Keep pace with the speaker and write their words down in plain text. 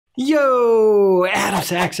Yo, Adam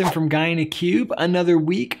Saxon from Guy in a Cube. Another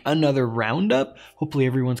week, another roundup. Hopefully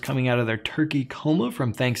everyone's coming out of their turkey coma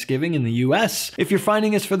from Thanksgiving in the US. If you're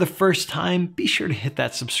finding us for the first time, be sure to hit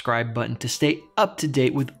that subscribe button to stay up to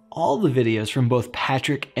date with all the videos from both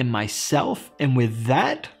Patrick and myself. And with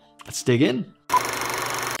that, let's dig in.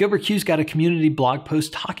 GilbertQ's got a community blog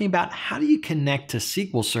post talking about how do you connect to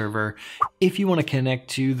SQL Server if you want to connect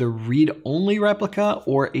to the read-only replica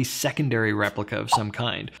or a secondary replica of some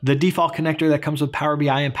kind. The default connector that comes with Power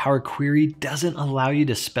BI and Power Query doesn't allow you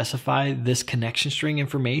to specify this connection string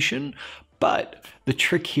information, but the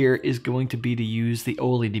trick here is going to be to use the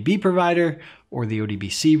OLEDB provider or the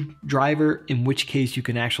ODBC driver, in which case you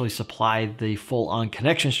can actually supply the full-on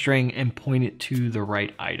connection string and point it to the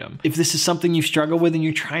right item. If this is something you struggle with and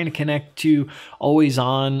you're trying to connect to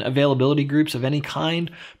always-on availability groups of any kind,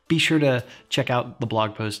 be sure to check out the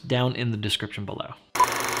blog post down in the description below.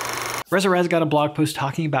 Rezaraz got a blog post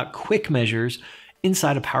talking about quick measures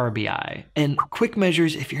inside of Power BI. And quick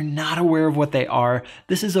measures, if you're not aware of what they are,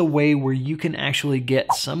 this is a way where you can actually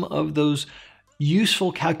get some of those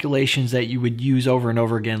useful calculations that you would use over and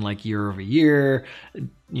over again, like year over year,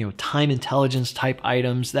 time intelligence type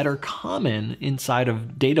items that are common inside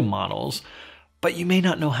of data models, but you may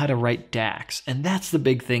not know how to write DAX. And that's the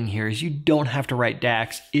big thing here, is you don't have to write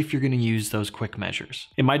DAX if you're going to use those quick measures.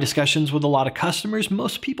 In my discussions with a lot of customers,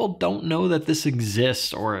 most people don't know that this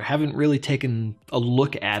exists or haven't really taken a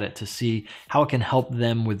look at it to see how it can help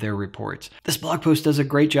them with their reports. This blog post does a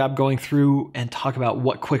great job going through and talk about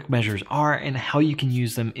what quick measures are and how you can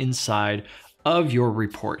use them inside of your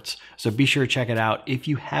reports. So be sure to check it out if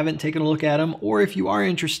you haven't taken a look at them, or if you are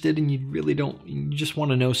interested and you just want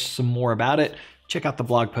to know some more about it, check out the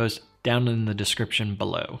blog post down in the description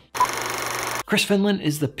below. Chris Finland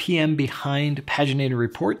is the PM behind Paginated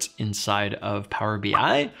Reports inside of Power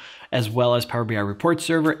BI, as well as Power BI Report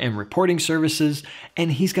Server and reporting services.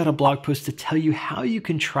 And he's got a blog post to tell you how you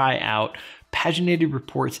can try out Paginated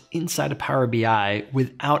Reports inside of Power BI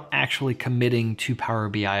without actually committing to Power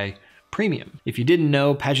BI Premium. If you didn't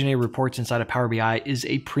know, Paginated Reports inside of Power BI is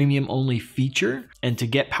a premium only feature. And to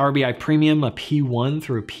get Power BI Premium, a P1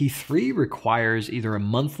 through a P3 requires either a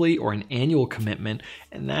monthly or an annual commitment.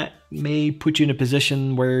 And that may put you in a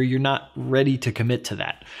position where you're not ready to commit to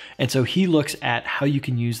that. And so he looks at how you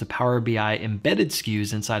can use the Power BI embedded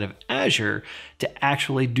SKUs inside of Azure to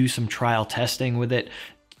actually do some trial testing with it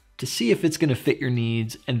to see if it's going to fit your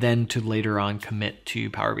needs, and then to later on commit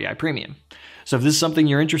to Power BI Premium. So if this is something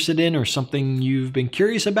you're interested in or something you've been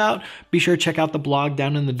curious about, be sure to check out the blog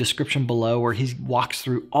down in the description below, where he walks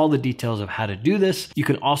through all the details of how to do this. You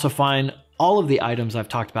can also find all of the items I've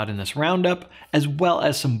talked about in this roundup, as well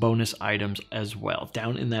as some bonus items as well,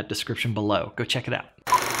 down in that description below. Go check it out.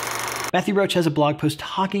 Matthew Roach has a blog post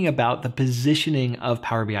talking about the positioning of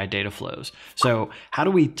Power BI Dataflows. So how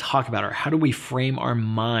do we talk about, or how do we frame our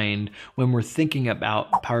mind when we're thinking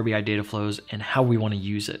about Power BI Dataflows and how we want to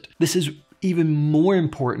use it? This is even more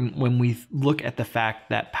important when we look at the fact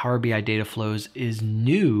that Power BI Dataflows is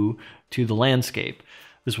new to the landscape.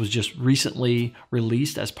 This was just recently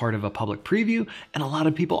released as part of a public preview, and a lot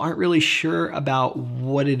of people aren't really sure about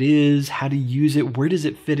what it is, how to use it, where does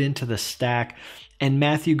it fit into the stack. And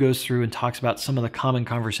Matthew goes through and talks about some of the common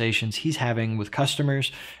conversations he's having with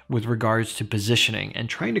customers with regards to positioning and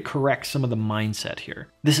trying to correct some of the mindset here.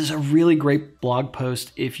 This is a really great blog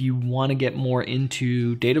post if you want to get more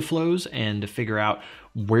into data flows and to figure out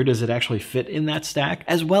where does it actually fit in that stack,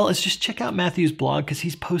 as well as just check out Matthew's blog, because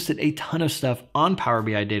he's posted a ton of stuff on Power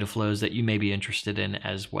BI Dataflows that you may be interested in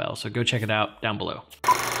as well. So go check it out down below.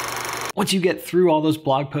 Once you get through all those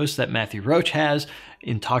blog posts that Matthew Roach has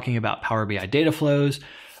in talking about Power BI Dataflows,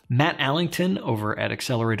 Matt Allington over at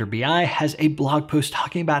Accelerator BI has a blog post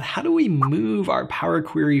talking about how do we move our Power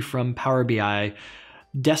Query from Power BI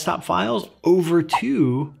desktop files over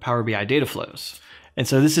to Power BI Dataflows. And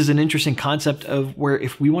so this is an interesting concept of where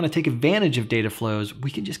if we want to take advantage of data flows, we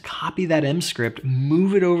can just copy that M script,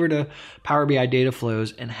 move it over to Power BI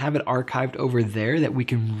Dataflows, and have it archived over there that we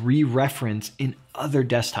can re-reference in other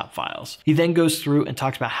desktop files. He then goes through and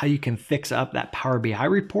talks about how you can fix up that Power BI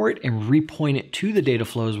report and repoint it to the data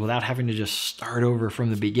flows without having to just start over from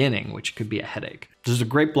the beginning, which could be a headache. This is a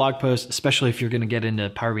great blog post, especially if you're going to get into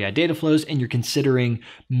Power BI Dataflows and you're considering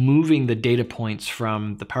moving the data points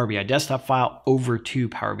from the Power BI desktop file over to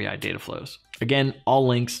Power BI Dataflows. Again, all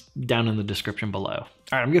links down in the description below.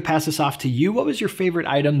 All right, I'm gonna pass this off to you. What was your favorite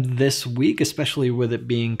item this week, especially with it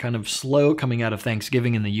being kind of slow coming out of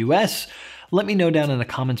Thanksgiving in the US? Let me know down in the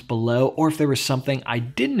comments below, or if there was something I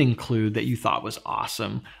didn't include that you thought was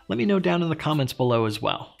awesome. Let me know down in the comments below as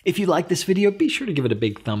well. If you like this video, be sure to give it a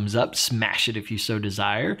big thumbs up, smash it if you so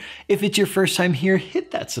desire. If it's your first time here,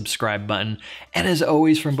 hit that subscribe button. And as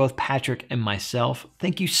always, from both Patrick and myself,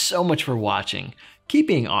 thank you so much for watching. Keep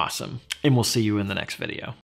being awesome, and we'll see you in the next video.